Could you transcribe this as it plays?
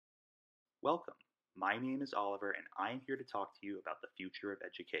Welcome. My name is Oliver, and I am here to talk to you about the future of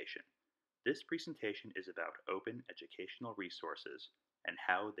education. This presentation is about open educational resources and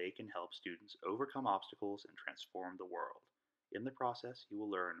how they can help students overcome obstacles and transform the world. In the process, you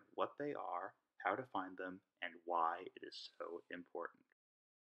will learn what they are, how to find them, and why it is so important.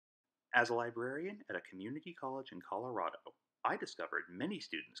 As a librarian at a community college in Colorado, I discovered many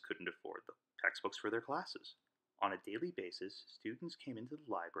students couldn't afford the textbooks for their classes. On a daily basis, students came into the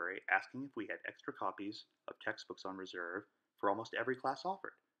library asking if we had extra copies of textbooks on reserve for almost every class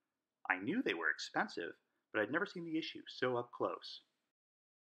offered. I knew they were expensive, but I'd never seen the issue so up close.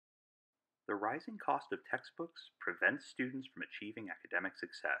 The rising cost of textbooks prevents students from achieving academic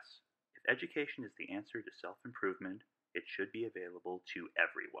success. If education is the answer to self improvement, it should be available to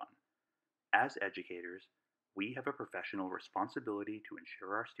everyone. As educators, we have a professional responsibility to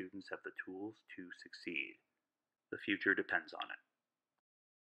ensure our students have the tools to succeed. The future depends on it.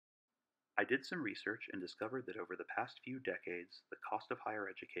 I did some research and discovered that over the past few decades, the cost of higher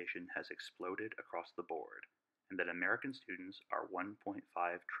education has exploded across the board, and that American students are 1.5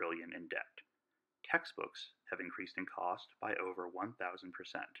 trillion in debt. Textbooks have increased in cost by over 1,000%.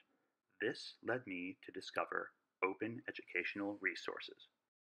 This led me to discover open educational resources.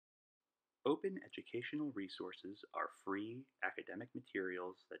 Open educational resources are free academic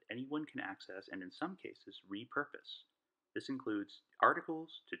materials that anyone can access and in some cases repurpose. This includes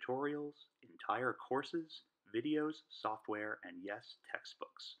articles, tutorials, entire courses, videos, software, and yes,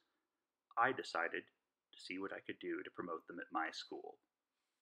 textbooks. I decided to see what I could do to promote them at my school.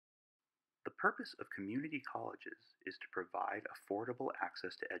 The purpose of community colleges is to provide affordable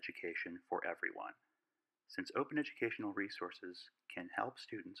access to education for everyone. Since open educational resources can help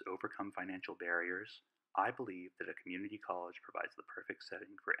students overcome financial barriers, I believe that a community college provides the perfect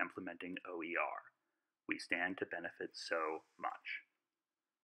setting for implementing OER. We stand to benefit so much.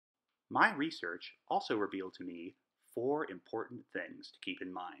 My research also revealed to me 4 important things to keep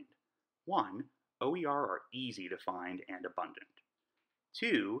in mind. 1. OER are easy to find and abundant.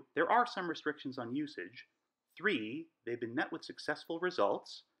 2. There are some restrictions on usage. 3. They've been met with successful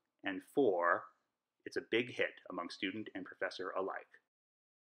results. And 4. It's a big hit among student and professor alike.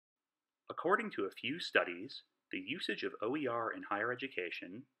 According to a few studies, the usage of OER in higher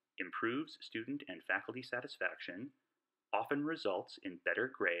education improves student and faculty satisfaction, often results in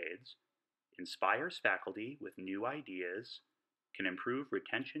better grades, inspires faculty with new ideas, can improve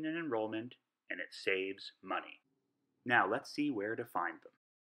retention and enrollment, and it saves money. Now let's see where to find them.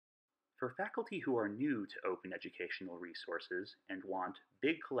 For faculty who are new to open educational resources and want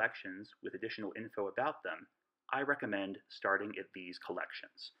big collections with additional info about them, I recommend starting at these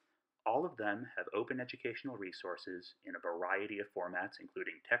collections. All of them have open educational resources in a variety of formats,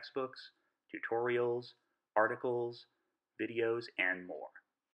 including textbooks, tutorials, articles, videos, and more.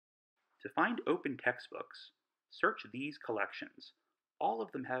 To find open textbooks, search these collections. All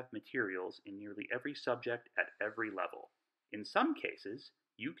of them have materials in nearly every subject at every level. In some cases,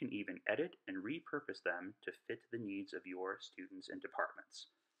 you can even edit and repurpose them to fit the needs of your students and departments.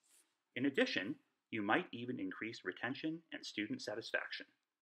 In addition, you might even increase retention and student satisfaction.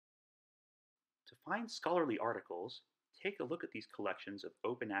 To find scholarly articles, take a look at these collections of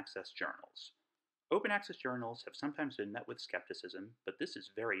open access journals. Open access journals have sometimes been met with skepticism, but this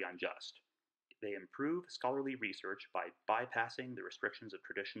is very unjust. They improve scholarly research by bypassing the restrictions of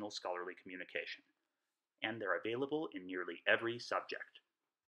traditional scholarly communication, and they're available in nearly every subject.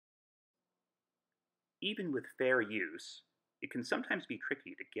 Even with fair use, it can sometimes be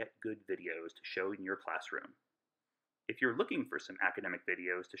tricky to get good videos to show in your classroom. If you're looking for some academic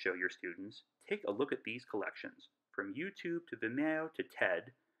videos to show your students, take a look at these collections. From YouTube to Vimeo to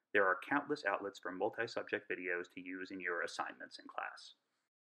TED, there are countless outlets for multi-subject videos to use in your assignments in class.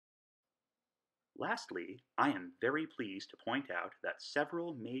 Lastly, I am very pleased to point out that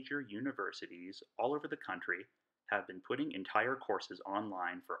several major universities all over the country have been putting entire courses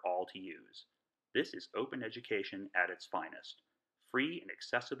online for all to use. This is open education at its finest, free and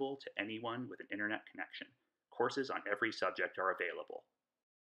accessible to anyone with an internet connection. Courses on every subject are available.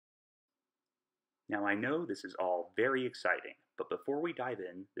 Now I know this is all very exciting, but before we dive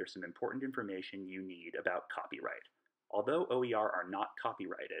in, there's some important information you need about copyright. Although OER are not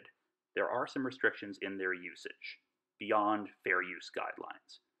copyrighted, there are some restrictions in their usage, beyond fair use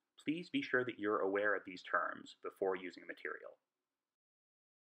guidelines. Please be sure that you're aware of these terms before using material.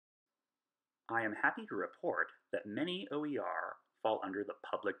 I am happy to report that many OER fall under the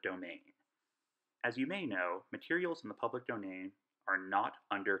public domain. As you may know, materials in the public domain are not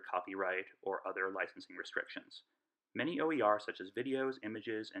under copyright or other licensing restrictions. Many OER, such as videos,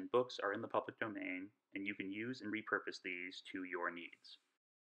 images, and books, are in the public domain, and you can use and repurpose these to your needs.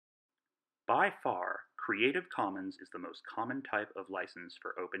 By far, Creative Commons is the most common type of license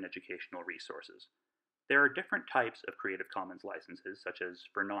for open educational resources. There are different types of Creative Commons licenses, such as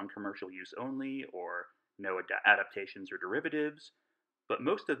for non-commercial use only or no adaptations or derivatives, but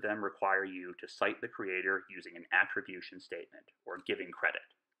most of them require you to cite the creator using an attribution statement, or giving credit.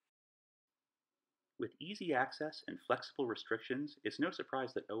 With easy access and flexible restrictions, it's no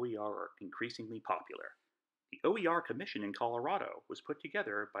surprise that OER are increasingly popular. The OER Commission in Colorado was put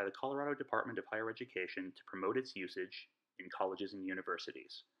together by the Colorado Department of Higher Education to promote its usage in colleges and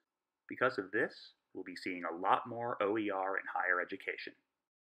universities. Because of this, we'll be seeing a lot more OER in higher education.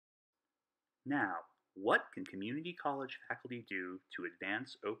 Now, what can community college faculty do to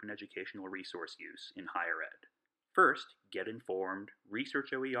advance open educational resource use in higher ed? First, get informed,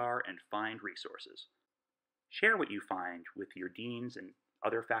 research OER, and find resources. Share what you find with your deans and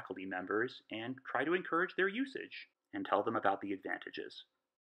other faculty members, and try to encourage their usage, and tell them about the advantages.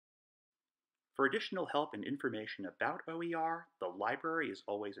 For additional help and information about OER, the library is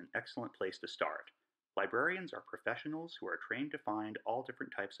always an excellent place to start. Librarians are professionals who are trained to find all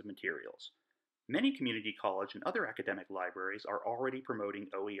different types of materials. Many community college and other academic libraries are already promoting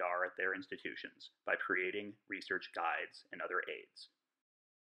OER at their institutions by creating research guides and other aids.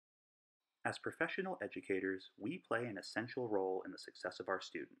 As professional educators, we play an essential role in the success of our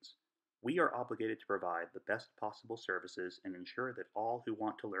students. We are obligated to provide the best possible services and ensure that all who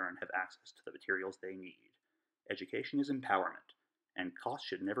want to learn have access to the materials they need. Education is empowerment, and cost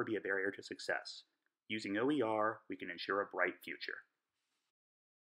should never be a barrier to success. Using OER, we can ensure a bright future.